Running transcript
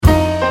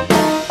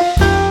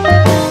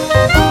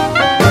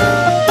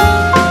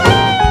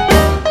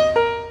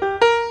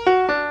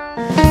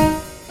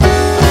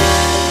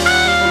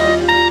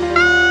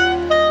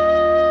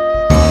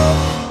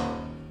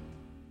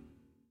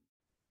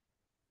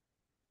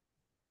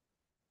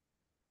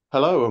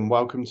Hello and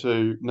welcome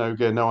to No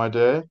Gear, No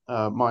Idea.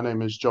 My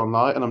name is John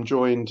Light and I'm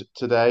joined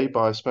today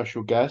by a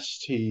special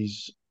guest.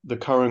 He's the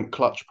current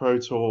Clutch Pro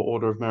Tour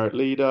Order of Merit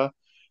leader,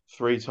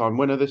 three-time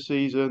winner this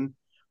season,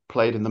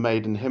 played in the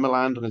Maiden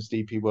Himmerland on his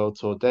DP World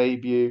Tour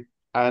debut,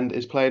 and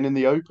is playing in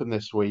the Open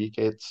this week.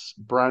 It's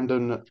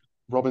Brandon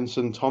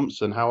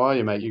Robinson-Thompson. How are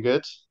you, mate? You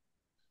good?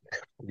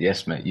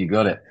 Yes, mate, you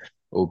got it.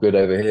 All good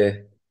over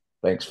here.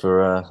 Thanks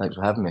for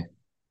having me.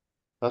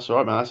 That's all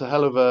right, man. That's a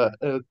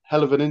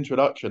hell of an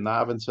introduction, that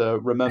having to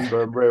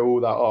remember and reel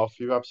all that off.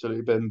 You've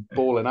absolutely been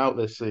balling out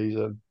this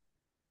season.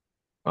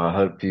 I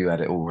hope you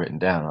had it all written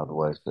down.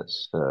 Otherwise, that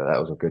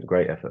was a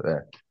great effort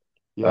there.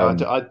 Yeah, Um,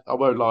 I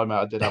won't lie, mate.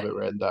 I did have it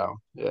written down.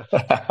 Yeah.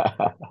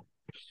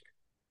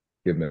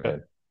 good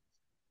man.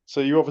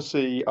 So you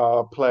obviously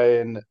are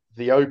playing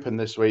the Open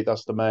this week.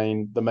 That's the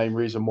main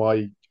reason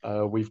why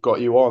we've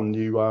got you on.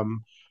 You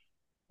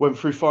went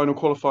through final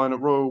qualifying at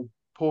Royal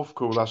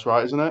Porthcawl. That's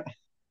right, isn't it?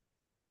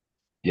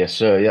 Yes,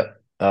 sir.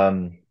 Yep.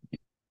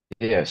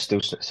 Yeah, it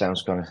still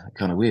sounds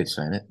kind of weird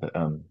saying it, but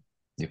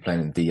you're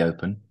playing in the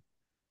Open.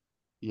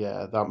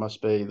 Yeah, that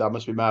must be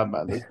mad,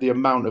 man. The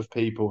amount of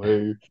people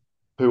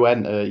who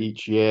enter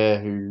each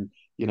year,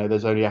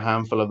 there's only a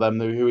handful of them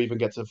who even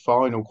get to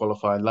final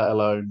qualifying, let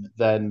alone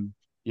then,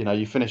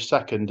 you finished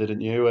second,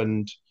 didn't you?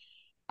 And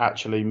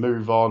actually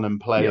move on and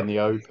play in Yep. the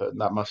Open.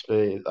 That must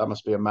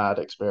be a mad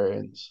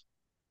experience.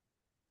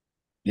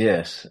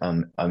 Yes.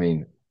 I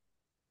mean,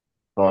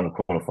 final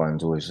qualifying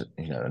is always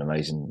an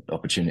amazing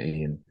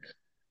opportunity, and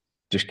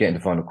just getting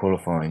to final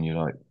qualifying,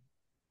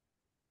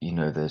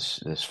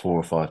 there's four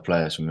or five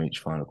players from each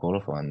final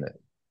qualifying that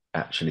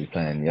actually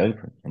play in the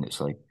Open, and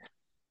it's like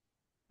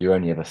you're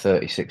only ever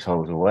 36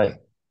 holes away.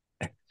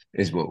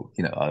 Is what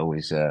I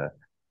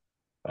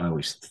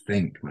always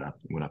think when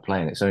I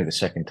play, and it's only the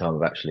second time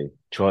I've actually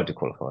tried to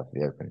qualify for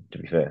the Open. To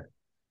be fair,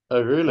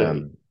 Oh, really?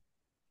 um,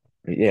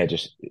 but yeah,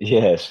 just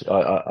yes,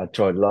 I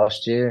tried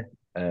last year,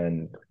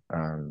 and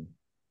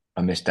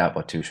I missed out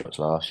by two shots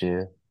last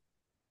year,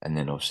 and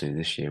then obviously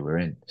this year we're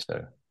in.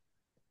 So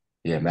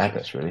yeah, Jesus.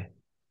 madness really.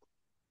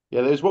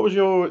 Yeah, there's what was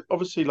your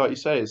obviously like you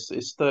say,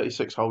 it's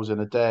 36 holes in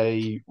a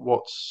day.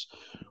 What's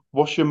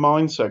your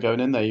mindset going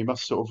in there? You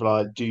must sort of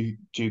like do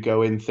you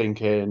go in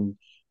thinking,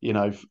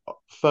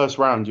 first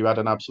round you had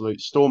an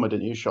absolute stormer,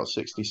 didn't you? Shot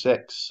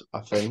 66,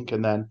 I think.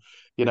 And then,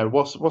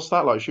 what's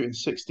that like shooting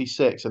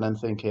 66 and then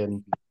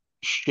thinking,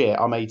 shit,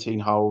 I'm 18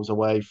 holes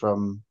away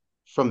from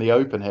the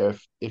Open here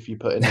if you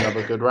put in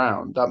another good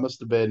round. That must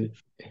have been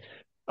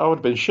I would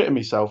have been shitting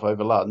myself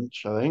over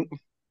lunch, I think.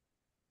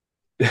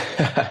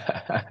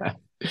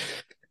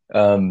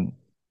 um,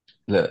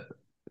 Look,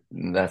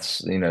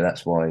 that's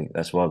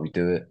why we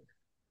do it.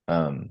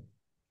 Um,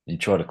 you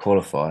try to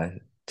qualify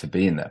to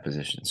be in that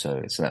position, so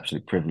it's an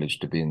absolute privilege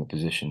to be in the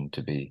position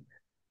to be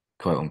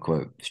quote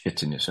unquote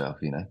shitting yourself,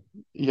 you know.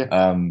 Yeah.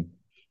 Um,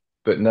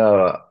 but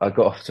no, I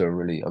got off to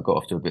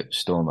a bit of a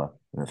stormer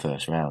in the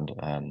first round.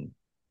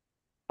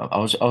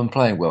 I'm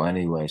playing well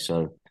anyway,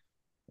 so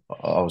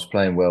I was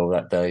playing well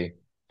that day,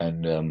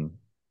 and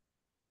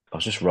I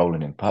was just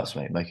rolling in putts,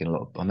 mate,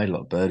 I made a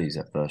lot of birdies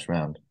that first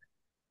round.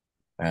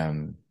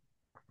 Um,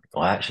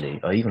 I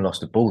even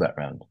lost a ball that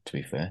round, to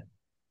be fair.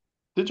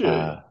 Did you?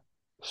 Uh,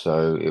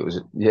 so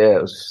yeah,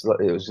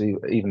 it was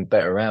even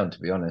better round to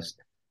be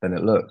honest than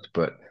it looked.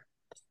 But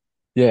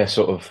yeah,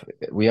 sort of,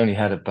 we only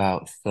had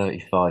about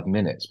 35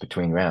 minutes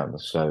between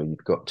rounds, so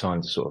you've got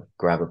time to sort of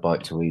grab a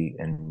bite to eat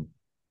and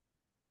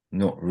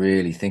not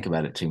really think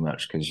about it too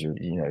much because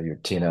you're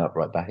teeing up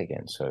right back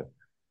again. So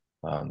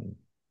um,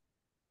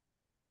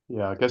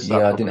 Yeah, I guess that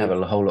yeah, I didn't have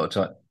probably a whole lot of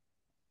time.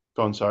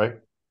 go on, sorry.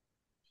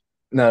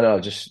 No,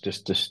 just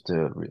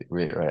to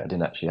reiterate, I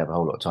didn't actually have a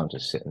whole lot of time to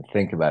sit and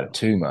think about it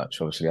too much.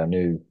 Obviously, I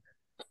knew.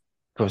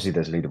 Obviously,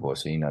 there's leaderboard,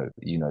 so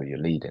you know you're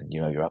leading,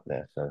 you know you're up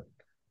there. So,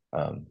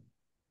 um,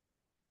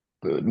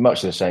 but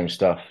much of the same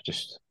stuff,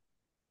 just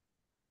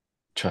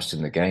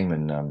trusting the game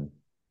and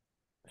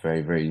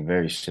very, very,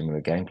 very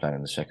similar game plan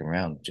in the second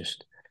round.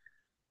 Just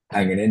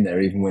hanging in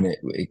there, even when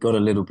it got a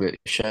little bit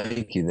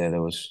shaky.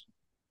 There was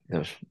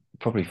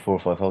probably four or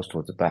five holes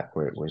towards the back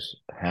where it was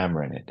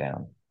hammering it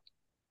down,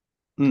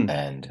 Hmm.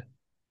 and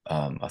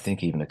I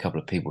think even a couple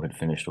of people had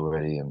finished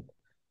already. And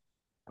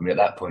I mean, at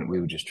that point, we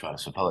were just trying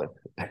to survive.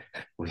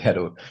 We had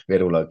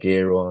all our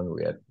gear on.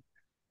 We had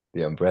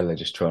the umbrella,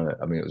 just trying to.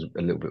 I mean, it was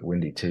a little bit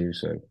windy too,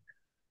 so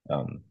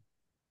um,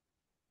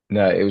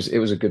 no, it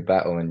was a good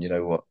battle. And you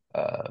know what?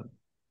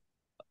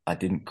 I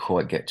didn't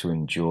quite get to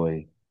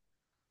enjoy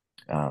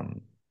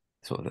um,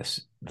 sort of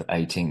the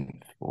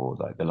 18th or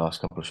like the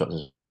last couple of shots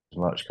as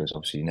much because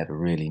obviously you never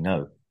really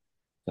know.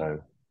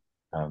 So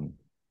um,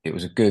 it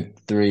was a good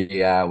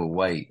 3 hour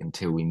wait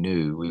until we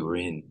knew we were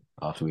in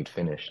after we'd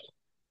finished.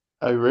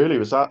 Oh, really? It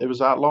was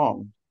that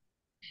long?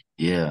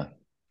 Yeah.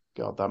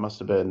 God, that must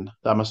have been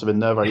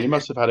nerve-wracking. You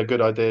must have had a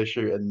good idea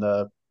shooting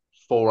the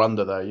four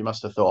under there. You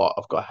must have thought,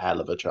 I've got a hell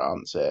of a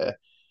chance here.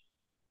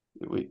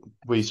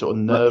 Were you sort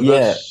of Yeah.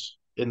 nervous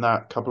in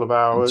that couple of J-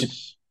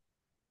 hours?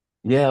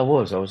 Yeah, I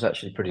was. I was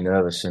actually pretty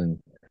nervous, and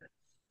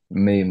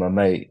me and my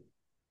mate.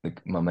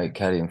 my mate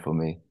caddying for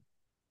me,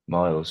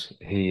 Miles,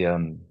 he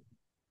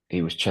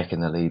was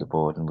checking the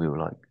leaderboard, and we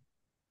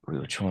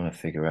were trying to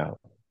figure out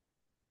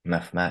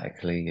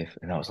mathematically if,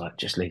 and I was like,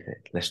 just leave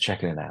it. Let's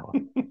check in an hour.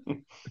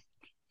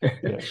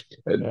 Yeah,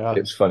 And yeah.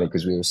 it was funny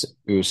because we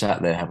were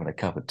sat there having a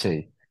cup of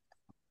tea,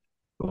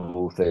 of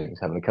all things,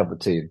 having a cup of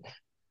tea, and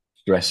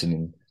stressing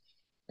and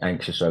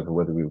anxious over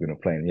whether we were going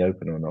to play in the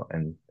Open or not.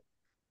 And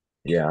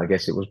yeah, I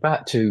guess it was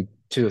about 2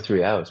 or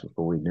 3 hours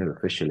before we knew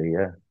officially.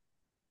 Yeah.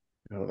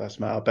 Oh, that's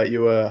mad. I bet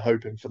you were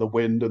hoping for the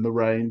wind and the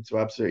rain to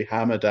absolutely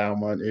hammer down,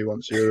 weren't you,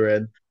 once you were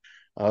in?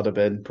 I'd have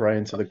been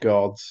praying to the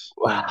gods.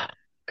 Wow.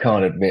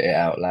 Can't admit it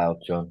out loud,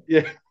 John.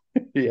 Yeah,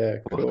 yeah,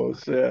 of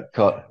course, yeah.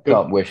 But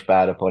Can't wish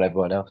bad upon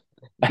everyone else.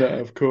 no,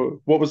 of course.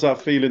 What was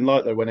that feeling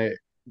like though when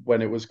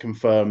it was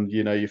confirmed,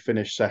 you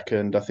finished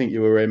second? I think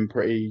you were in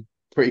pretty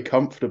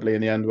comfortably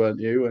in the end, weren't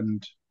you?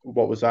 And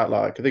what was that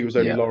like? I think it was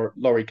only Yeah,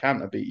 Laurie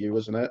Cantor beat you,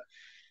 wasn't it?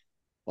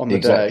 On the day.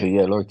 exactly.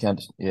 Yeah, Laurie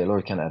Kent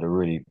had a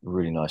really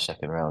nice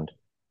second round.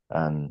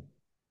 Um,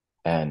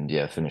 and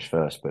yeah, finished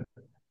first, but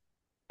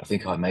I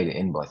think I made it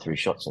in by 3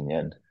 shots in the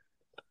end.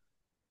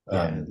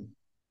 Yeah. Um,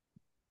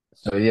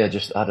 so yeah,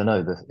 just I don't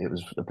know, it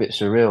was a bit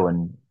surreal,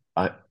 and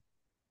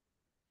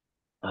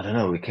I don't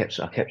know. I kept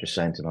just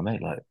saying to my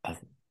mate, like,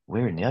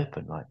 we're in the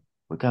Open, like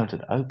we're going to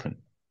the Open,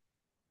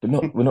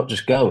 but we're not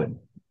just going,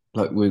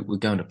 like we're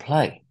going to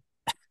play.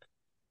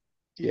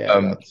 Yeah,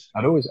 that's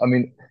I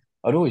mean,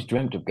 I'd always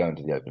dreamt of going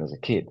to the Open as a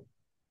kid,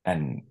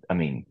 and I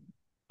mean,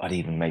 I'd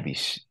even maybe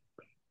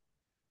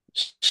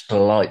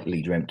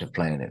slightly dreamt of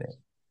playing in it.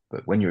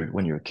 But when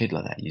you're a kid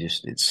like that, you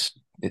just it's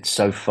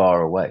so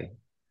far away.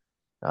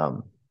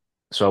 Um,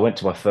 so I went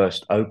to my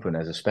first Open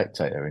as a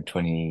spectator in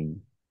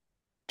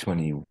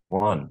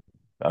 2021,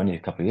 only a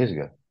couple of years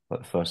ago, like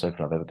the first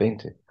Open I've ever been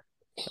to.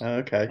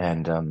 okay.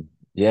 And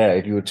yeah,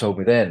 if you had told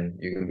me then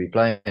you're going to be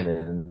playing it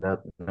in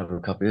another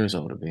couple of years, I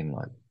would have been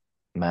like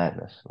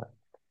madness. Like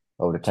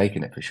I would have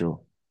taken it for sure.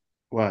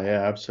 Well,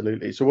 yeah,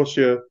 absolutely. So what's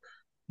your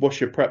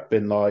prep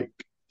been like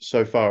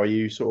so far? Are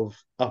you sort of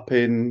up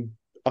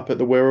at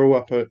the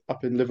Wirral,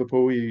 up in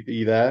Liverpool? Are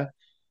you there?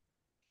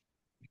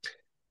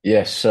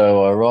 Yes,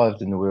 so I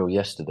arrived in the wheel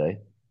yesterday,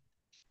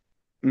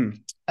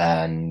 Mm.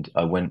 and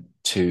I went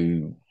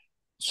to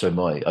so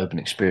my Open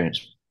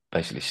experience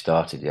basically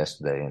started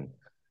yesterday, and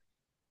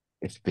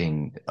it's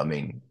been, I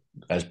mean,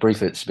 as brief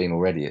as it's been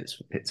already,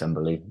 it's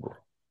unbelievable.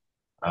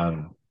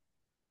 Um,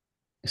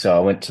 so I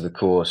went to the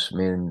course.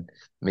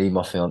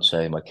 My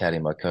fiance, my caddy,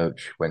 my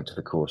coach went to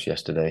the course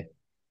yesterday.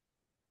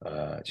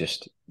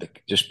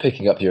 Just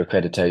picking up your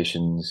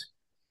accreditations,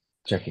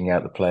 checking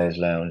out the players'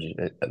 lounge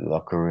at the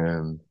locker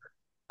room.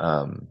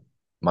 Um,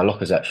 my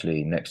locker's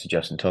actually next to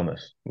Justin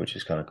Thomas, which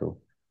is kind of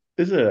cool.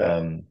 Is it?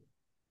 Um,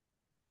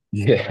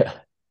 yeah.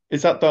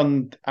 Is that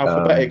done Um,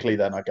 alphabetically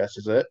then, I guess,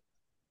 is it?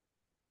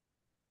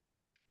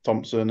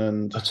 Thompson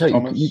and I tell you,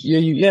 Thomas?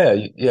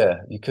 yeah,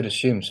 you could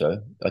assume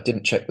so. I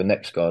didn't check the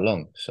next guy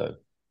along, so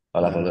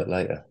I'll have a Uh, look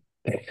later.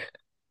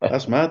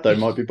 that's mad though.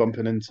 Might be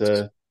bumping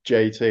into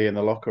JT in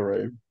the locker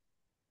room.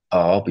 Oh,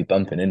 I'll be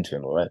bumping into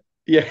him, all right.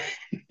 Yeah.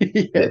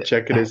 Yeah, Yeah.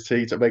 checking his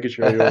teeth, making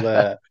sure you're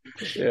there.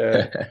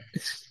 Yeah.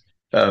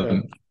 Um,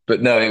 Um,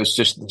 but no, it was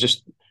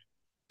just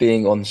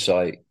being on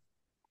site.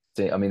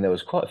 I mean, there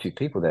was quite a few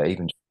people there,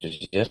 even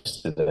just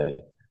yesterday.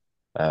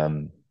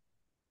 Um,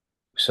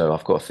 so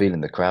I've got a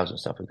feeling the crowds and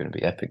stuff are going to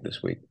be epic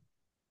this week.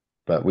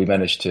 But we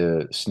managed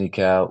to sneak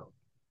out.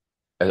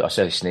 I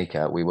say sneak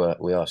out. We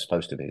are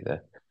supposed to be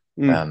there.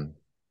 mm. Um,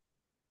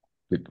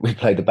 we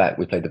played the back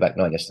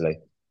nine yesterday.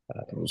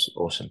 It was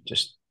awesome.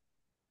 Just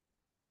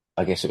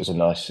I guess it was a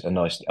nice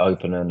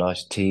opener, a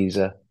nice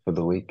teaser for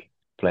the week.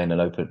 Playing an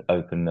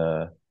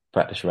open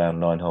practice round,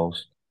 9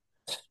 holes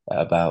at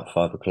about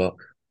 5 o'clock.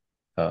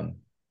 And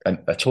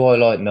a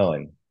twilight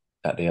nine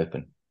at the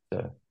Open.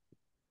 So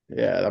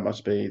Yeah, that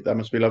must be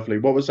lovely.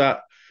 What was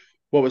that?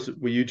 Were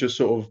you just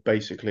sort of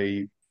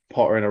basically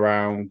pottering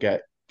around,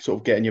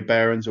 getting your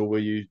bearings, or were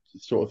you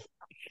sort of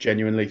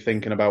genuinely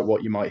thinking about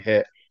what you might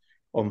hit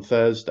on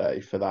Thursday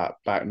for that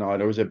back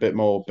nine, or is it a bit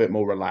more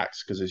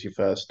relaxed because it's your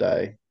first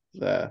day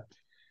there?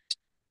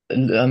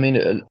 I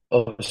mean,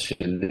 obviously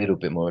a little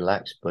bit more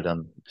relaxed, but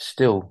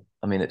still,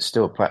 I mean, it's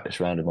still a practice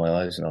round in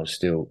my eyes, and I was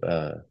still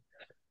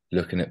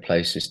looking at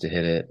places to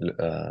hit it,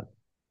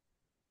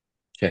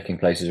 checking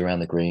places around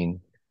the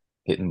green,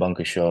 hitting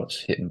bunker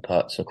shots, hitting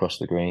putts across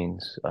the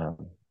greens.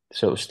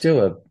 So it was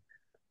still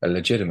a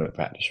legitimate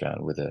practice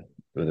round with a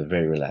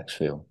very relaxed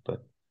feel.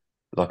 But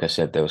like I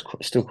said, there was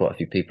still quite a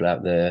few people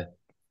out there,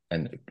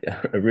 and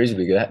a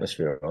reasonably good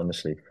atmosphere,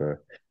 honestly,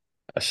 for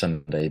a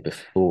Sunday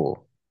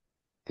before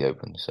the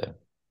Open. So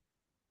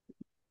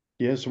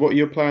Yeah. So, what are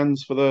your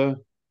plans for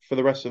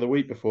the rest of the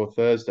week before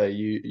Thursday?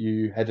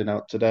 You heading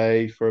out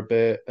today for a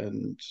bit,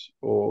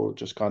 or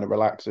just kind of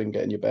relaxing,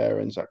 getting your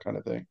bearings, that kind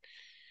of thing.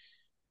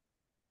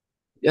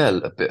 yeah,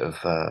 a bit of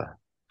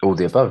all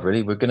the above,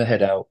 really. We're going to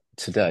head out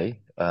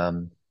today.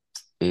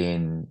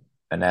 In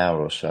an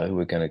hour or so,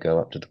 we're going to go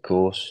up to the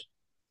course.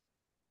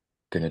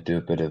 Going to do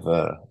a bit of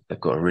they've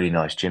got a really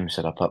nice gym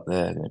set up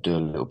there. Going to do a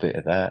little bit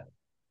of that.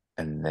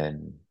 and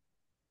then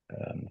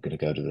I'm gonna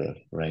go to the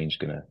range.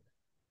 Gonna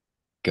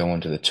go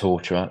onto the tour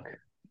track.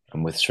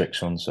 I'm with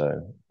Strixon,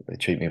 so they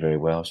treat me very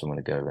well. So I'm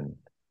gonna go and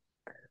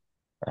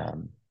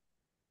um,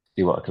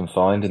 see what I can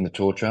find in the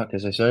tour track,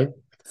 as they say.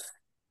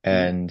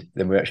 Mm. And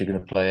then we're actually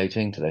going to play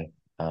 18 today.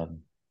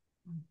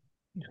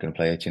 Just going to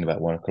play 18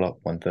 about 1 o'clock,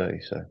 1:30.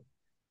 So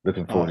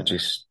looking forward to Oh,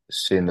 just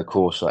seeing the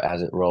course like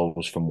as it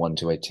rolls from 1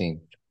 to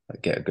 18.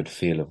 Like, get a good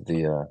feel of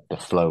the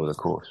flow of the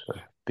course. So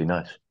be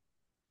nice.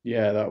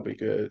 yeah, that'll be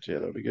good. Yeah,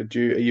 that'll be good.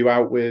 Are you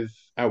out with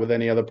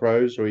any other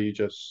pros, or are you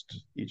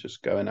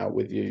just going out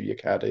with your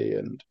caddy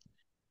and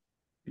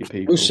your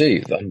We'll people?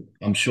 see.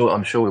 I'm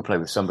sure we'll play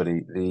with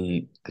somebody.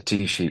 The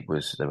tee sheet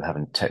was they were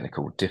having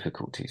technical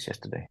difficulties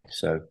yesterday.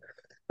 So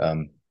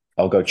um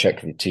I'll go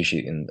check the tee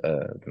sheet in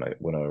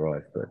when I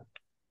arrive. But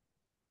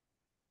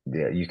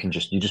yeah, you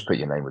just put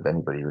your name with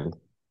anybody really.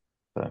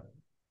 So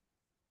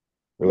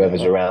Yeah,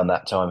 whoever's around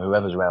that time,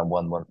 whoever's around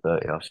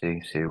 1:30, I'll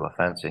see who I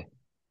fancy.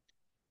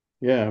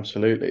 yeah,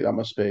 absolutely. That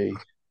must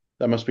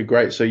be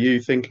great. So you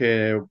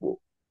thinking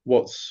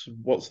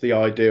what's the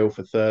ideal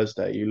for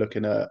Thursday? You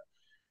looking at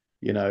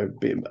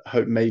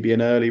hope maybe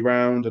an early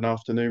round, an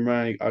afternoon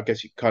round. I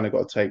guess you kind of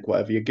got to take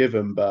whatever you're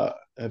given, but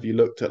have you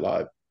looked at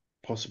like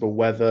possible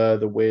weather,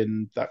 the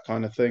wind, that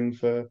kind of thing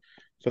for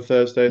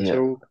Thursday at Yeah,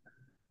 all?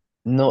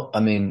 not. I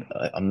mean,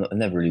 I'm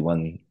never really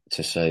one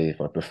to say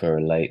if I prefer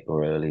a late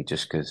or early,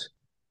 just because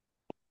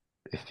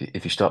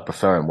if you start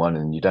preferring one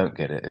and you don't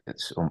get it,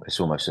 it's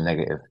almost a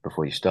negative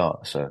before you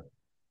start. So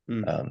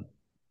Hmm. um,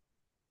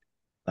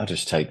 I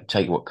just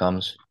take what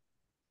comes,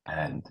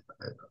 and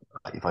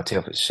if I tee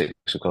off at 6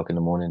 o'clock in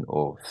the morning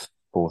or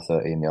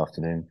 4:30 in the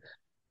afternoon,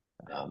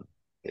 um,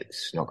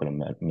 it's not going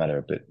to matter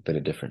a bit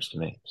of difference to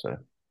me. So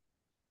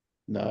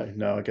No,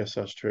 no, I guess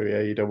that's true.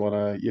 Yeah, you don't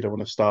want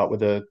to start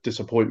with a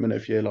disappointment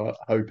if you're like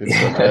hoping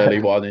for an yeah, early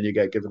one and you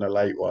get given a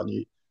late one.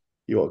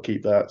 You ought to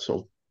keep that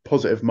sort of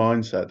positive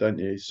mindset, don't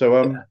you? So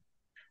yeah,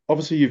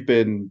 obviously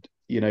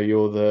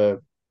you're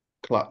the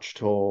Clutch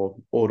Tour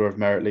Order of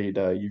Merit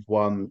leader. You've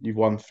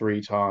won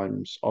three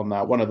times on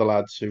that. One of the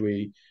lads who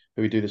we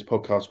do this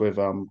podcast with,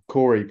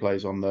 Corey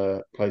plays on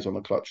the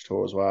Clutch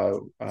Tour as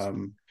well.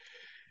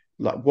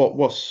 Like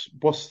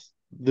what's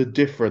the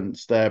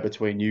difference there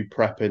between you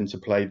prepping to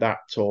play that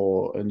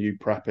tour and you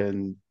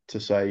prepping to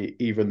say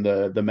even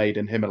the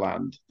Maiden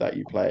Himmerland that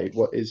you played?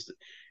 What is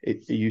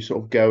it? Are you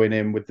sort of going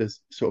in with this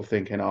sort of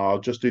thinking, oh, I'll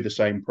just do the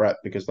same prep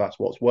because that's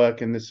what's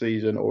working this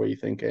season, or are you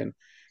thinking,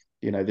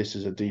 this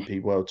is a DP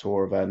World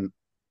Tour event,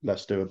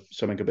 let's do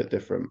something a bit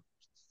different?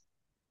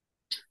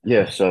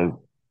 yeah.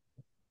 So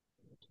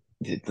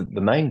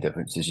the main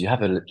difference is you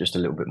have just a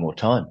little bit more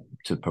time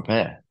to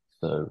prepare.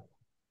 So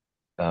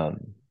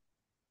um,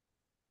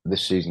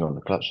 this season on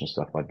the clutch and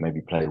stuff, I'd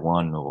maybe play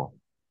one or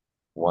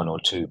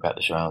two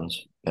practice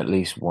rounds, at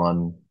least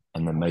one,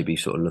 and then maybe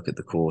sort of look at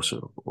the course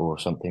or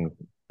something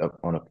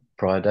on a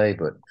prior day.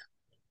 But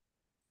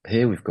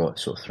here we've got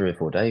sort of 3 or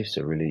 4 days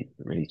to really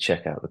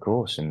check out the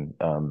course and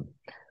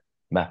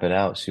map it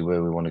out, see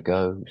where we want to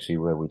go, see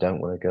where we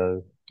don't want to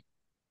go,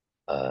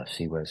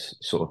 see where's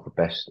sort of the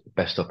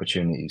best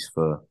opportunities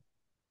for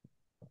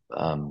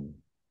um,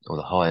 or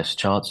the highest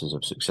chances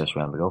of success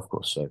around the golf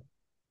course. So,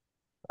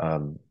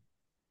 um,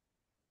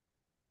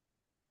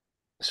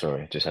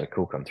 sorry, just had a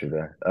call come through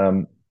there.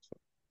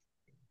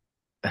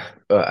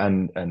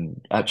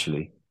 And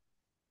actually,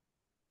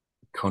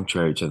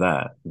 contrary to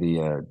that,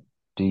 the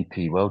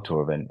DP World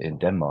Tour event in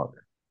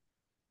Denmark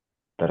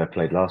that I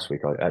played last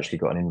week, I actually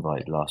got an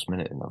invite last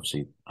minute, and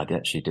obviously,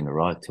 actually didn't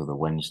arrive till the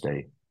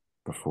Wednesday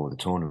before the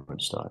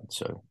tournament started.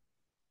 So,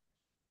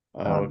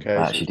 Oh, I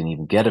okay. So actually didn't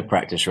even get a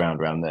practice round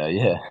around there.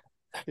 Yeah,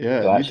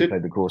 yeah, so I you actually did.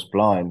 played the course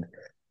blind.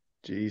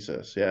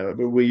 Jesus, yeah.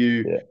 But were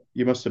you Yeah.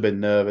 you must have been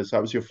nervous.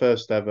 That was your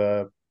first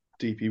ever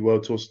DP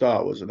World Tour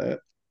start, wasn't it?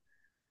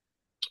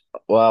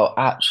 Well,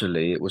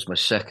 actually, it was my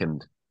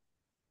second.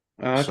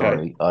 Ah, okay.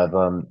 Sorry, I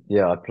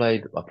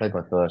played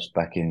my first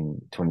back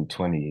in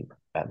 2020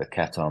 at the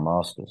Qatar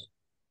Masters.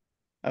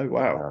 Oh,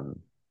 wow.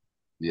 Um,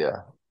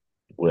 yeah,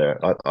 where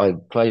I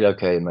played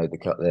okay and made the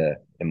cut there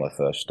in my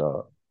first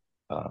start.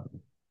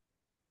 Um,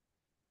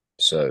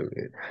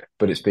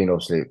 but it's been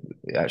obviously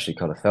it actually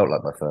kind of felt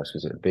like my first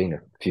because it had been a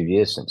few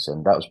years since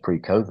then. That was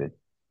pre-COVID.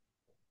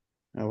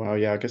 Oh, wow.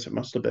 Yeah, I guess it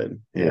must have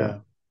been. Yeah, Yeah.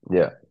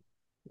 yeah.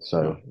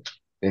 Oh, So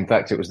in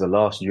fact, it was the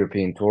last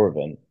European Tour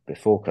event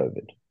before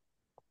COVID.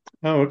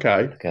 oh,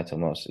 okay. The Qatar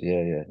Masters.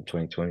 Yeah, yeah, in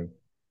 2020.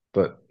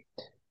 But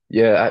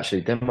yeah,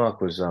 actually,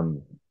 Denmark was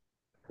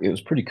it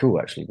was pretty cool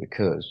actually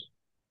because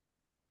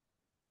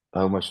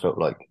I almost felt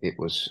like it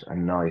was a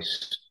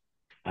nice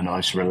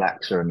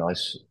relaxer, a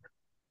nice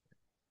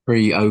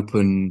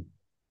pre-open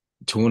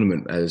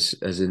tournament as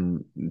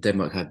in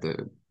Denmark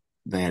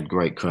they had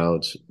great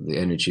crowds. The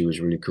energy was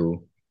really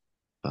cool.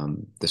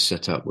 The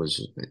setup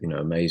was,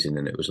 amazing,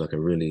 and it was like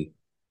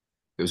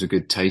it was a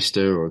good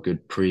taster or a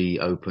good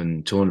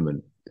pre-open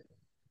tournament,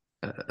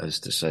 as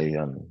to say,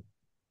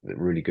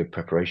 really good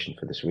preparation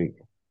for this week.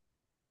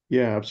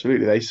 Yeah,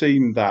 absolutely. They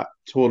seem that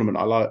tournament.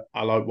 I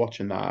like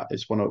watching that.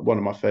 It's one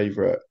of my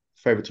favorite.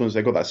 favorite tournaments.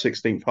 They got that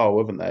 16th hole,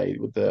 haven't they,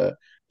 with the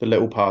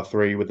little par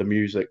three with the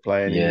music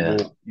playing, and Yeah,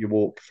 you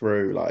walk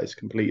through like it's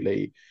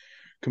yeah,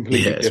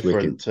 completely it's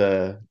wicked. different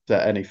to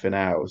anything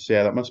else.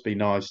 Yeah, that must be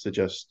nice to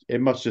just.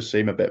 It must just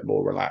seem a bit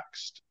more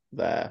relaxed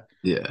there.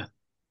 Yeah,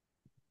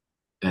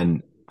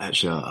 and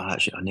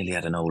I nearly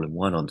had an hole in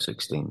one on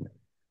 16.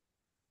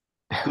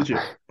 Did you?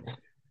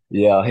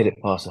 Yeah, I hit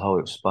it past the hole.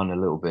 It spun a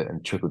little bit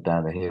and trickled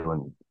down the hill,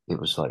 and it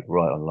was like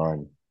right on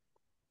line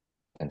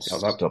and Oh,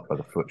 that stopped by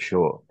the foot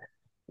short.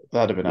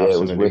 that'd have been Yeah, it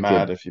was absolutely wicked.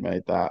 mad if you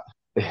made that.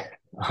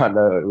 I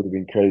know it would have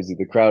been crazy.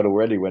 The crowd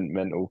already went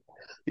mental.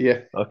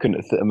 Yeah. I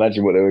couldn't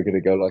imagine what they were going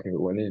to go like if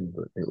it went in,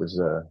 but it was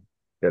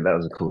yeah, that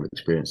was a cool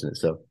experience in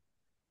itself.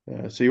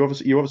 Yeah, so you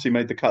obviously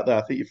made the cut there.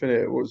 I think you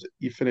finished what was it?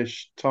 You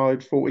finished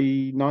tied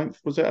 49th,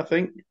 was it? I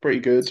think pretty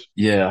good.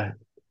 Yeah,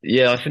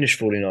 yeah, I finished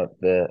 49th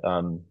there.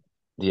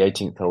 The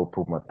 18th hole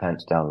pulled my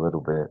pants down a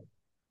little bit.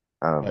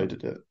 Um,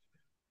 Loaded it.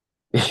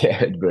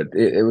 yeah, but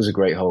it was a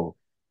great hole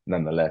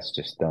nonetheless.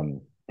 Just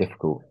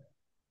difficult.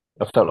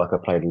 I felt like I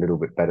played a little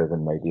bit better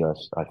than maybe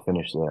I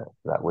finished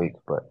that week.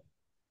 But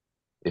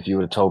if you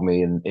would have told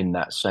me in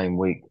that same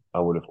week I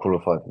would have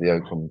qualified for the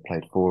Open,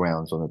 played 4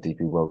 rounds on the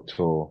DP World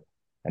Tour,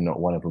 and not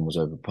one of them was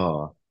over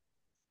par,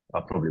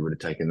 I probably would have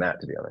taken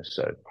that, to be honest.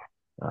 So,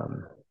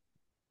 um,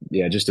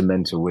 yeah, just a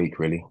mental week,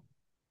 really.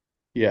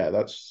 Yeah,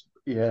 that's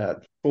yeah,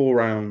 4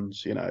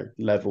 rounds,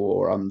 level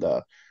or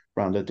under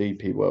round a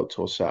DP World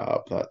Tour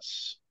setup.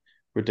 That's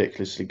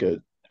ridiculously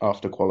good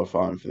after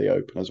qualifying for the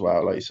Open as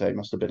well. Like you say, it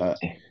must have been a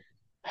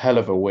hell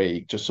of a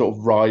week, just sort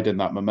of riding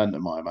that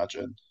momentum, I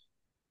imagine.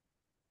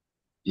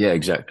 Yeah,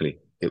 exactly.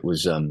 It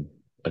was.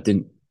 I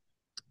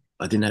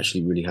didn't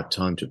actually really have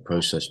time to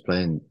process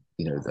playing.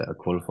 That I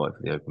qualified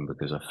for the Open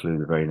because I flew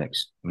the very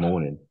next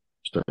morning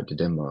straight to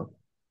Denmark,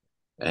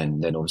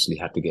 and then obviously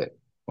had to get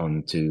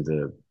onto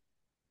the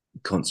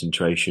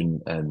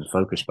concentration and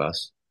focus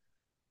bus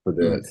for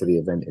Hmm. the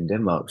event in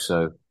Denmark.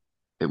 So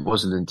it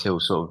wasn't until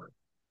sort of,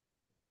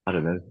 I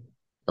don't know,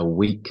 a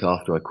week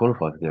after I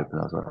qualified for the Open,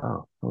 I was like,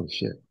 oh, holy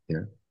shit.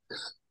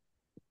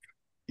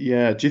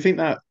 Yeah, do you think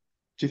that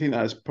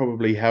has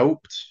probably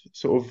helped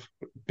sort of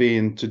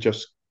being to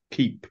just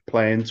keep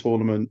playing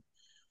tournament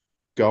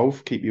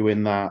golf, keep you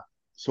in that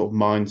sort of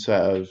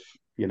mindset of,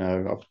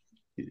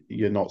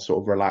 you're not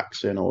sort of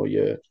relaxing or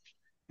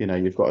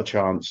you've got a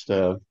chance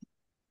to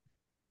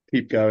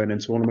keep going in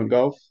tournament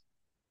golf.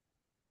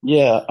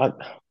 Yeah,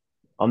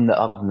 I've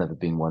never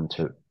been one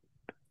to.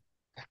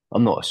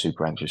 I'm not a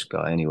super anxious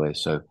guy anyway,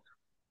 so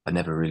I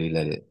never really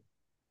let it.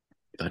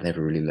 I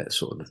never really let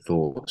sort of the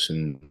thoughts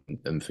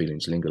and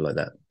feelings linger like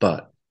that.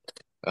 But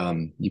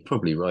you're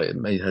probably right.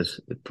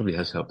 It probably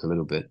has helped a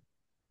little bit.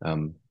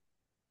 Um,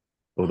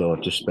 although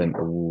I've just spent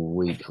a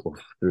week or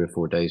 3 or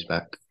 4 days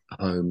back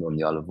home on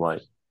the Isle of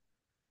Wight,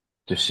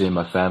 just seeing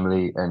my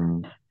family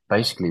and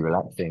basically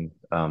relaxing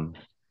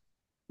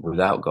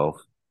without golf.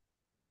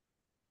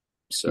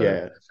 So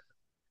Yeah,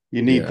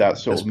 you need yeah, that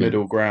sort that's of been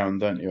middle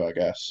ground, don't you? I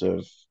guess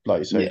of like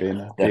you say,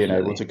 yeah, being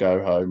able definitely. to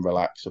go home,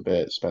 relax a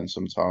bit, spend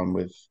some time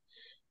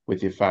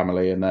with your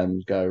family, and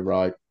then go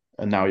right.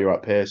 And now you're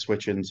up here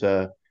switching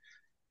to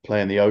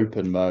playing the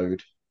open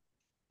mode.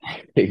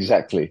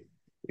 Exactly.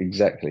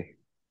 Exactly.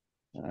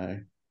 Uh,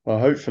 well,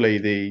 hopefully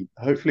the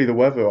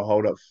weather will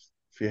hold up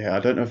for you here. I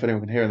don't know if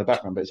anyone can hear in the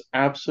background, but it's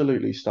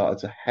absolutely started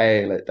to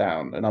hail it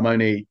down, and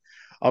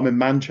I'm in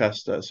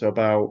Manchester, so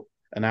about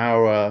an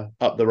hour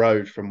up the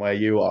road from where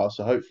you are.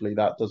 So hopefully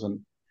that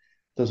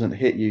doesn't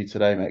hit you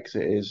today, mate, 'cause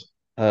it is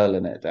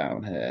hurling it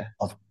down here.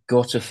 I've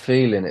got a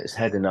feeling it's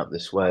heading up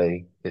this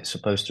way. It's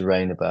supposed to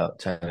rain about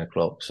 10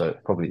 o'clock, so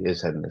it probably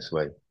is heading this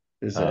way.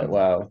 Is it? Um,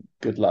 Well,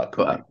 good luck,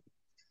 mate. but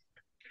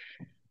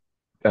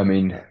I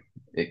mean,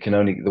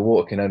 the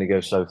water can only go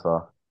so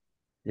far.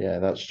 Yeah,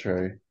 that's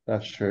true.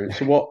 That's true.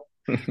 So what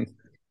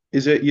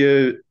is it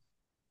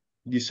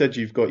you said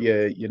you've got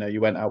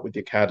you went out with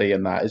your caddy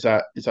and that. Is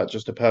that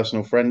just a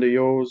personal friend of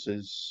yours?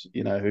 Who's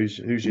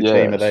your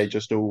team? Are they Yes.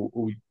 just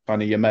all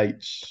kind of your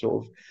mates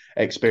sort of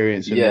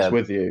experiencing this Yeah.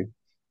 with you?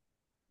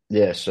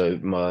 Yeah. So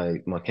my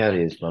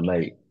caddy is my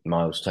mate,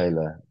 Miles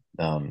Taylor.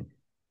 Um,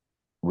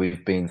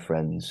 we've been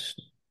friends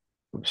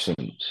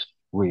since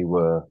we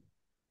were,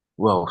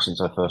 well,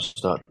 since I first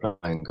started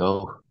playing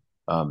golf.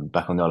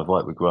 Back on the Isle of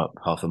Wight, we grew up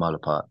half a mile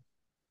apart.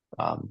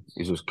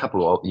 He was a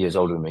couple of years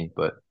older than me,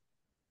 but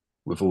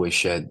we've always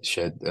shared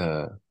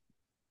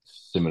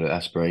similar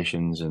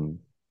aspirations, and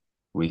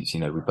we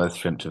both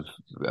dreamt of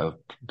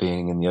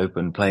being in the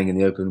open, playing in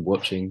the open,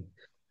 watching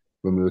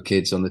when we were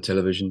kids on the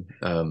television.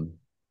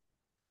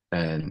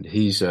 And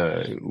he's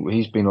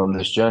been on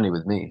this journey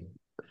with me.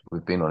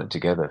 We've been on it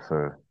together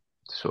for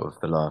sort of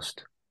the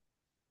last,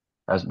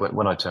 as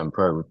when I turned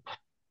pro,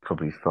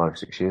 probably 5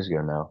 6 years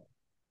ago now,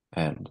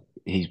 and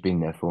he's been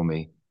there for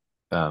me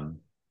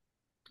um,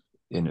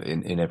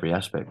 in every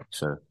aspect.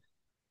 So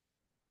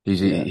he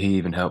Yeah,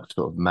 even helped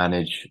sort of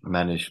manage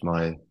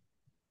my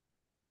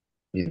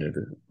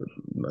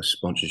my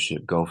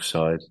sponsorship golf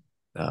side.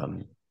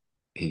 Um,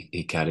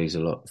 he caddies a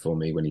lot for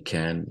me when he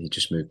can. He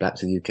just moved back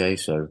to the UK,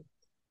 so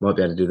might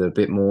be able to do that a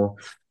bit more.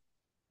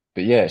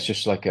 but yeah, it's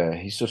just like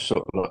he's just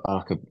sort of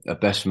like a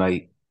best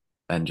mate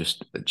and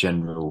just a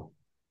general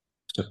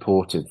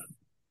supportive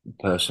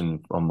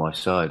person on my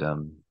side,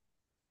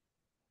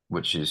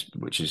 which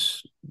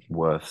is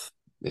worth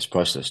it's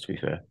priceless to be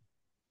fair.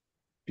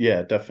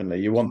 Yeah,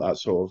 definitely. You want that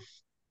sort of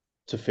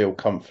to feel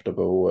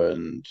comfortable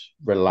and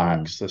Mm.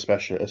 relaxed,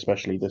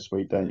 especially this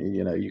week, don't you?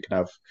 You know, you can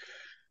have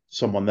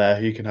someone there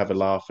who you can have a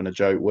laugh and a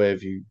joke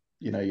with. You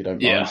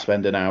don't mind Yeah.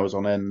 spending hours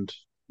on end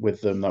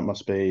with them. That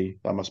must be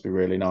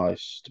really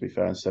nice, to be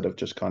fair, instead of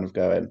just kind of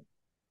going,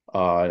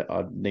 oh,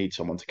 I need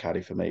someone to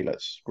caddy for me.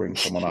 Let's ring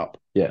someone up,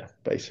 Yeah.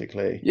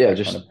 basically. Yeah,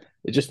 That kind of just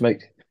it just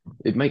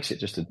makes it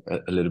just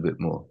a little bit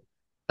more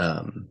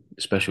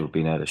special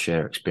being able to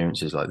share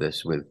experiences like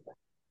this with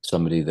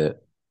somebody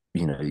that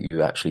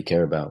you actually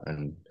care about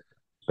and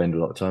spend a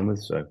lot of time with.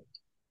 So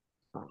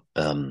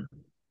um,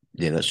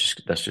 yeah, that's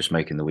just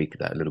making the week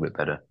that a little bit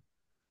better.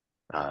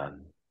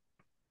 Um,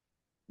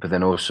 but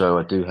then also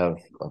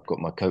I've got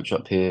my coach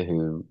up here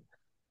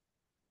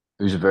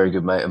who's a very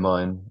good mate of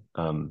mine.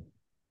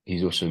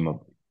 He's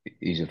also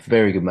he's a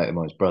very good mate of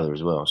mine's brother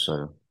as well.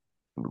 So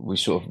we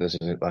sort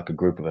of like a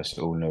group of us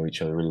that all know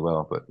each other really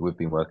well, but we've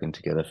been working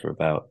together for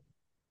about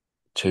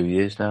 2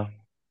 years now.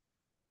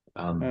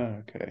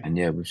 oh, okay. And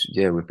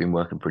we've been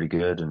working pretty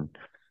good and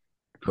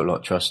put a lot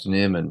of trust in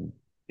him, and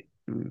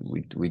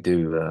we do we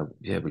do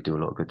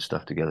a lot of good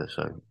stuff together.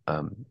 So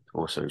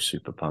also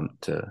super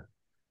pumped to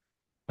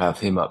have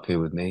him up here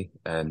with me,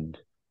 and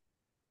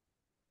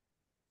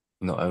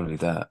not only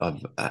that,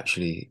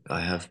 I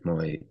have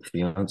my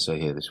fiance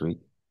here this week.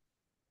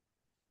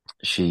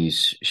 She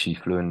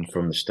flew in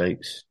from the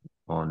States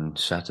on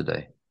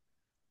Saturday,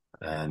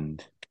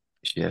 and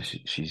she's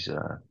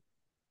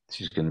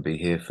going to be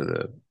here for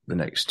the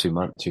next 2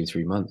 months,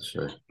 3 months.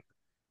 So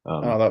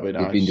Oh, that'd be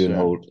we've been nice. doing a Yeah.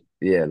 whole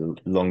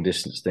long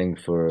distance thing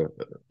for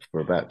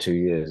about 2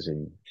 years,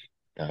 and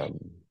um,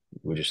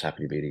 we're just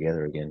happy to be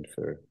together again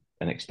for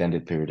an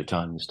extended period of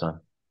time this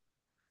time.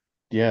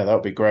 Yeah, that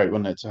would be great,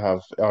 wouldn't it, to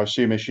have? I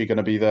assume is she going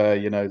to be there,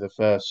 the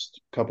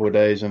first couple of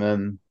days and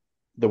then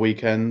the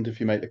weekend if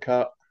you make the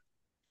cut?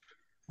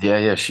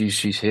 Yeah, she's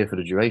here for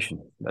the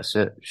duration. That's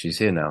it. She's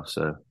here now.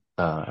 So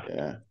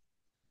Yeah.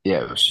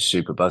 yeah, it was just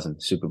super buzzing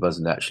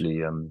to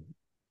actually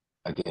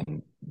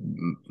again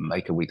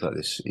make a week like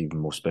this even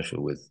more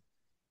special with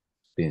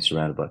being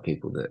surrounded by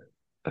people that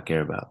I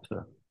care about.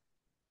 So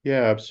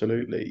Yeah,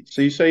 absolutely.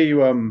 So you say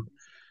you're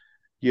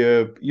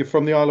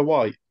from the Isle of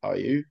Wight, are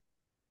you?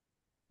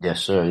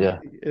 yes, sir.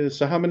 Yeah,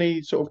 So how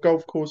many sort of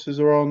golf courses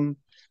are on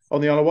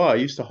the Isle of Wight? I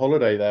used to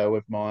holiday there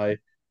with my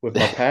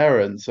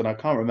parents, and I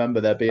can't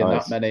remember there being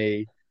that nice.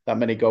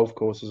 many golf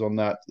courses on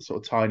that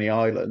sort of tiny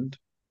island.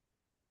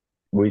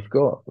 We've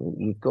got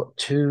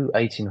two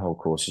 18-hole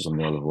courses on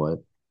the Isle of Wight.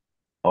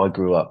 I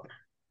grew up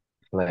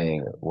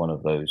playing at one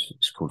of those.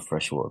 It's called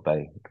Freshwater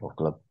Bay Golf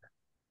Club.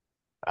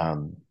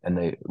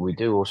 And we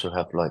do also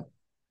have like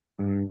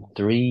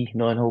three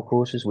 9-hole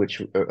courses,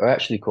 which are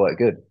actually quite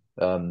good.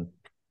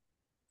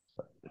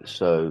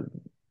 So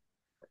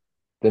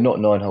they're not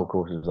 9-hole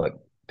courses like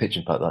pitch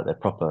and putt, like they're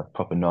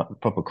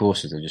proper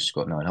courses. They've just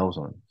got 9 holes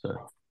on them. So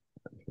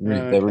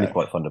they're really Okay.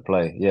 quite fun to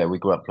play. Yeah, we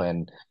grew up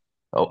playing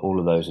all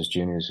of those as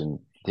juniors, and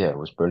yeah, it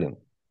was brilliant.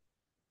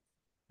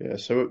 Yeah.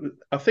 So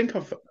I think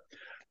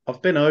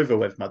I've been over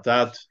with my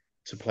dad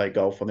to play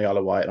golf on the Isle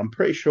of Wight, and I'm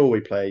pretty sure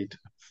we played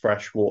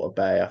Freshwater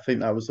Bay. I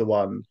think that was the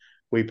one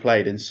we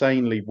played.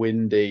 Insanely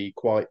windy,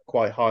 quite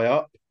high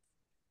up.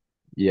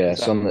 Yeah, Is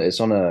that?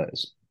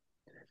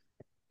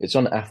 it's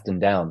on Afton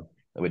Down,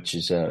 which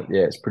is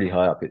it's pretty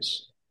high up.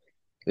 It's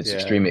Yeah.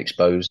 extremely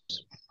exposed.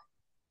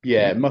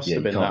 Yeah, it must Yeah,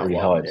 have you been can't that really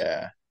one. hide.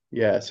 Yeah.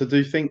 Yeah. So do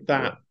you think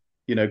that,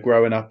 Yeah,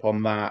 growing up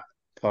on that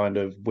kind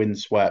of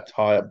windswept,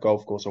 high up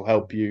golf course will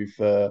help you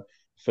for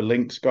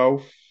links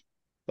golf?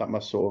 That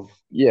must sort of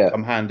yeah,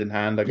 come hand in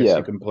hand. I guess you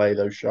yeah. can play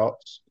those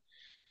shots.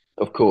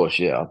 Of course,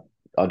 yeah.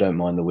 I don't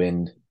mind the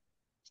wind.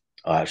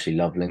 I actually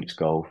love links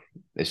golf.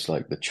 It's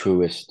like the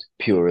truest,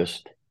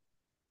 purest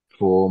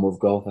form of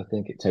golf. I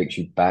think it takes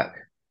you back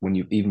when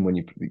you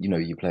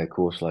play a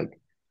course like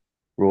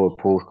Royal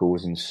Portugal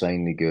was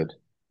insanely good,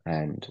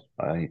 and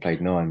I only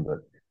played nine, but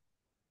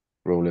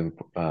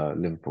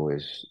Liverpool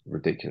is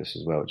ridiculous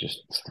as well.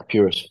 Just it's the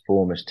purest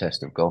formless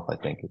test of golf. I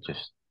think it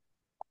just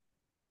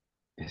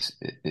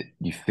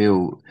you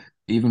feel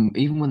even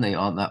when they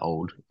aren't that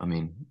old. I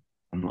mean,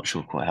 I'm not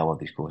sure quite how old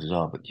these courses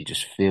are, but you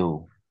just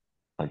feel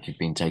like you've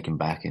been taken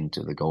back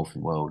into the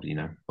golfing world,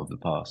 of the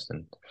past,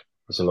 and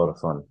it's a lot of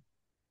fun.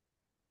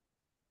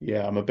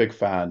 Yeah, I'm a big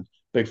fan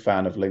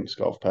of links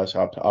golf.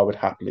 Personally, I would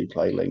happily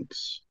play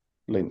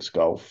links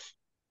golf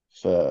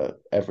for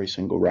every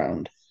single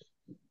round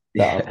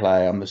that I Yeah.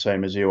 play. I'm the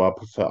same as you. I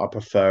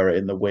prefer it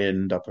in the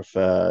wind. I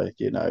prefer,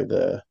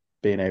 the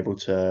being able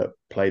to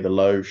play the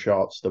low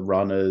shots, the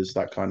runners,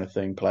 that kind of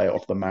thing, play it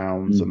off the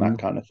mounds and that Hmm.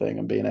 kind of thing,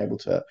 and being able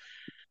to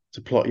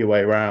plot your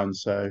way around.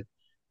 So,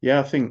 yeah,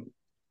 I think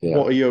Yeah.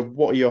 what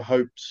are your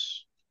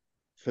hopes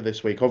for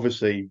this week?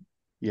 Obviously,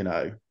 you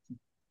know.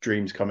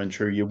 dreams coming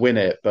true, you win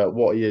it. But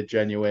what are your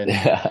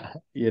genuine,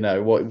 Yeah,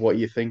 what are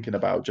you thinking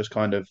about? Just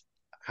kind of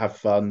have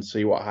fun,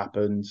 see what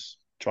happens,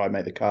 try and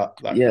make the cut,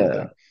 that kind of yeah.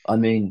 thing. I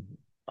mean,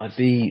 I'd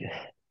be,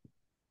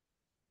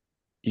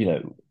 you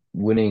know,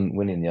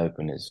 winning the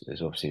Open is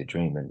obviously a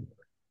dream, and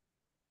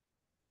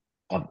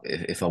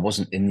if I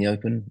wasn't in the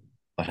Open,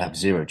 I'd have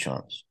zero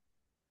chance.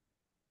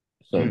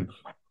 So Mm,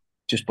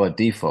 just by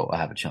default, I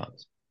have a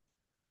chance.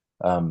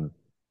 Um,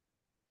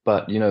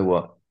 but you know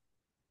what?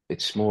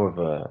 It's more of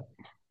a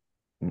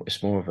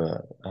it's more of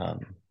a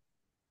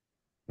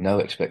no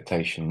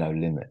expectation, no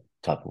limit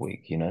type of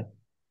week, you know,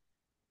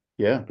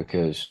 yeah,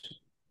 because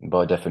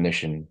by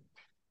definition,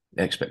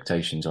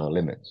 expectations are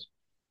limits.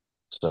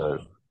 So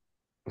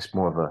it's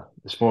more of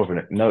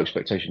a no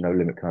expectation, no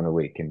limit kind of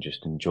week, and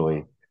just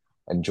enjoying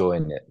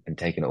it and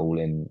taking it all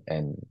in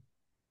and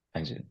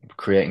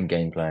creating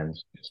game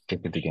plans,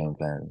 sticking to game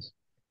plans.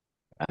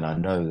 And I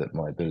know that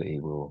my ability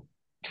will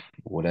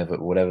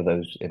whatever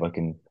those if I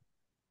can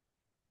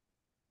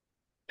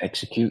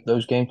execute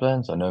those game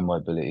plans, I know my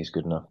ability is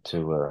good enough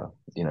to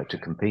to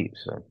compete.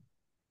 So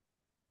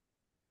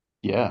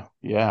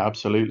yeah,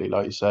 absolutely.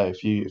 Like you say,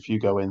 if you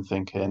go in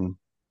thinking,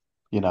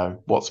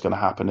 what's going to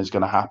happen is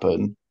going to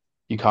happen,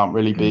 you can't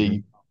really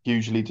be hmm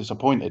hugely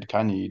disappointed,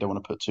 can you? You don't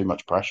want to put too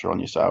much pressure on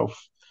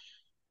yourself.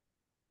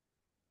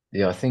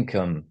 yeah, I think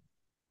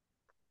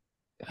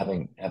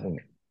having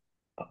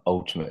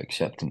ultimate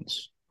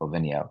acceptance of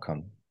any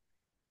outcome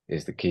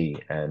is the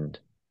key, and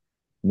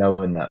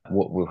knowing that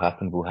what will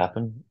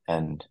happen,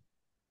 and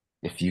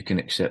if you can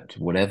accept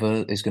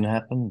whatever is going to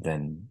happen,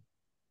 then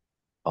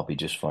I'll be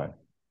just fine.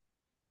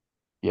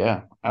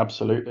 Yeah,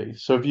 absolutely.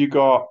 So have you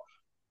got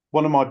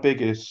one of my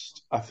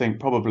biggest, I think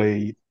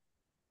probably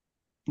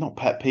not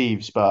pet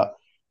peeves, but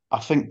I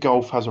think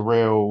golf has a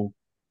real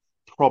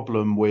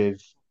problem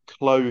with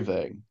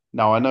clothing.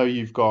 Now I know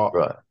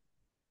Right.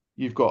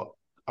 you've got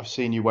I've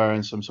seen you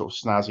wearing some sort of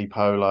snazzy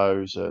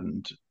polos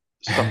and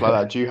stuff like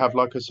that. Do you have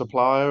like a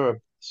supplier or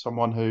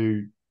someone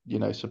who,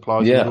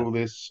 supplies you with Yeah, all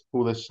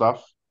this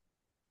stuff?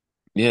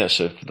 yeah.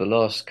 So for the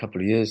last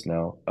couple of years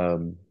now,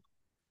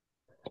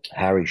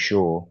 Harry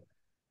Shaw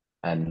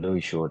and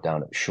Louis Shaw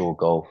down at Shaw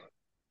Golf,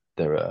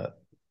 they're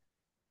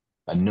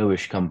a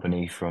newish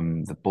company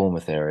from the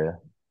Bournemouth area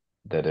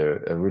that are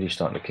really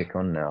starting to kick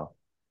on now.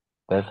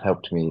 They've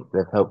helped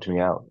me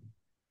out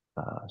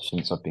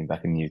since I've been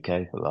back in the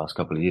UK for the last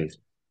couple of years.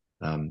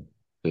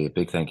 So a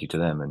big thank you to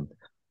them. And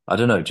I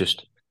don't know,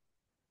 just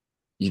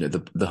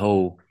the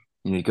whole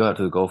you go out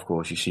to the golf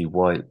course, you see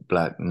white,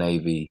 black,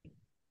 navy,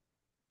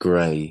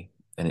 grey,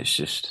 and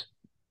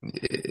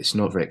it's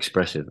not very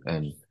expressive.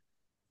 And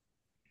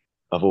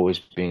always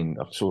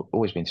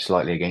been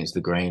slightly against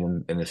the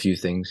grain in a few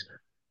things,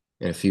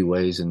 in a few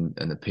ways, and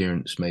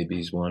appearance maybe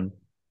is one.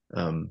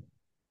 Um,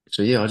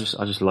 so yeah, I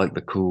just like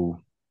the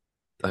cool.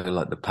 I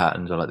like the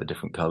patterns. I like the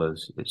different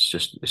colors. It's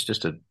just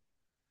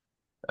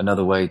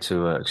another way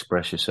to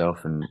express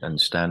yourself and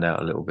stand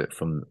out a little bit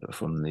from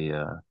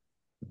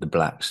the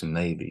blacks and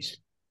navies.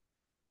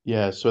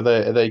 Yeah, so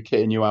are they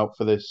kitting you out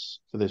for this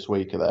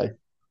week, are they?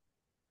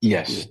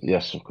 Yeah. Yes,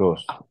 yes, of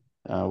course.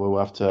 We'll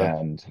have to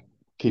And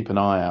keep an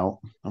eye out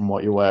on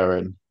what you're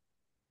wearing.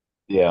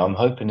 yeah, I'm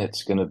hoping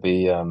it's going to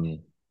be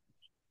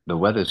the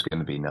weather's going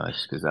to be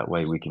nice because that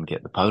way we can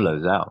get the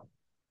polos out.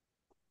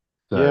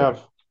 Yeah,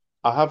 So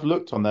I have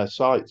looked on their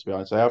site to be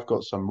honest. They have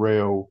got some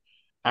real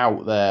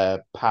out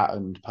there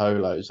patterned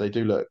polos. They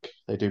do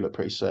look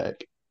pretty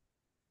sick.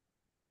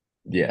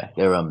 yeah,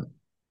 they're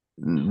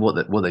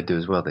what they do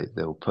as well.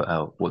 They'll put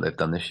out what they've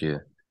done this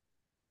year.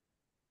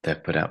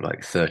 They've put out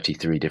like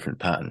 33 different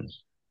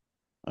patterns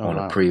Oh on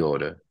a wow.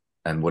 pre-order,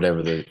 and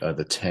whatever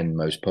the 10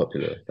 most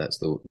popular, that's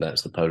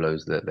the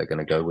polos that they're going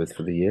to go with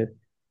for the year.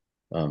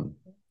 Um,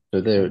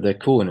 so they're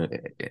cool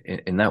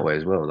in that way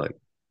as well. Like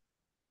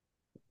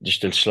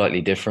just a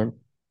slightly different,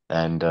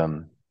 and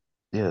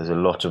yeah, there's a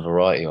lot of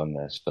variety on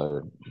there.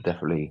 So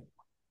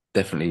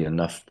definitely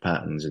enough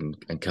patterns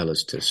and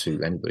colors to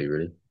suit anybody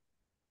really.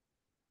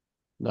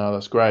 No,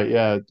 that's great.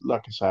 Yeah,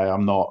 like I say,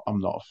 I'm not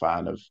a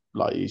fan of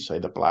like you say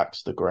the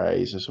blacks, the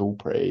greys. It's all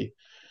pretty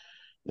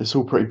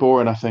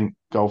boring. I think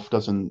golf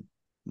doesn't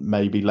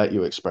maybe let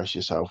you express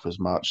yourself as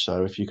much.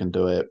 So if you can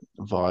do it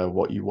via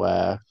what you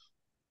wear,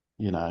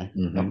 that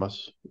hmm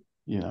must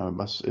it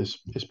must is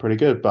pretty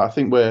good. But I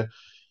think we're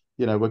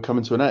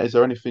coming to an end. Is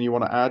there anything you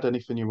want to add?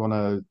 Anything you want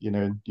to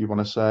you want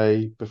to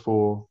say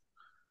before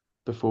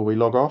we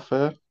log off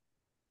here?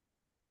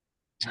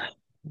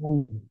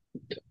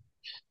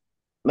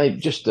 Maybe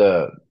just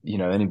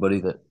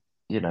anybody that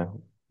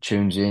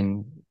tunes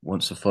in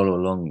wants to follow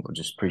along. I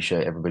just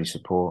appreciate everybody's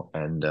support,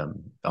 and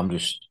I'm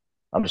just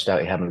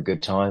out here having a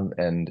good time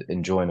and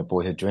enjoying a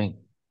boyhood dream.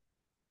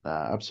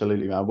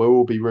 Absolutely, man.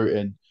 We'll be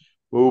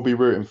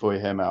rooting for you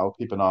here, Mel.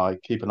 Keep an eye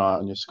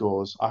on your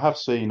scores. I have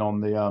seen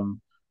on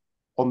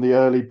the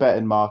early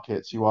betting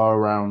markets, you are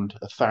around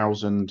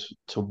 1,000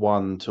 to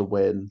 1 to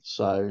win.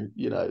 So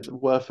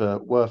worth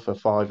a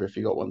fiver if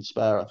you got one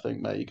spare. I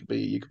think, mate,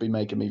 you could be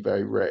making me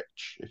very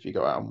rich if you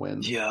go out and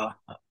win. Yeah.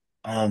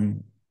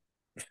 Um,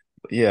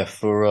 Yeah,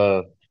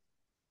 for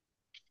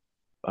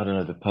I don't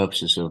know, the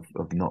purposes of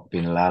not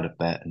being allowed to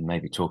bet and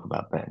maybe talk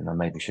about betting, I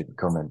maybe shouldn't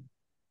comment.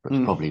 But it's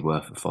Mm. probably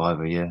worth a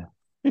fiver, yeah.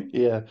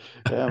 Yeah,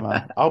 yeah,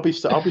 man. I'll be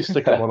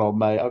sticking one on,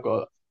 mate.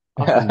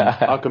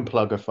 I can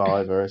plug a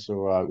fiver. It's all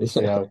right. We'll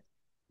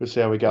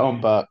see how we get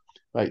on. But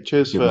mate,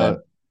 Good man.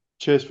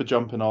 cheers for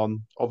jumping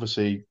on.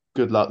 Obviously,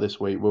 good luck this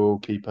week. We'll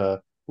keep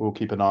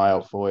an eye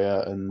out for you,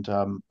 and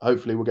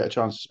hopefully we'll get a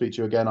chance to speak to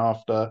you again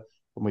after,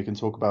 and we can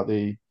talk about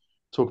the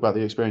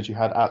experience you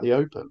had at the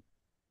Open.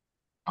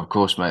 Of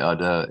course, mate.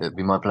 It'd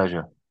be my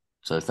pleasure.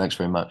 So thanks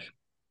very much.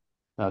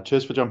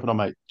 Cheers for jumping on,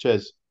 mate.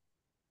 Cheers.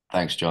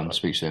 Thanks, John. Bye.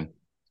 Speak soon.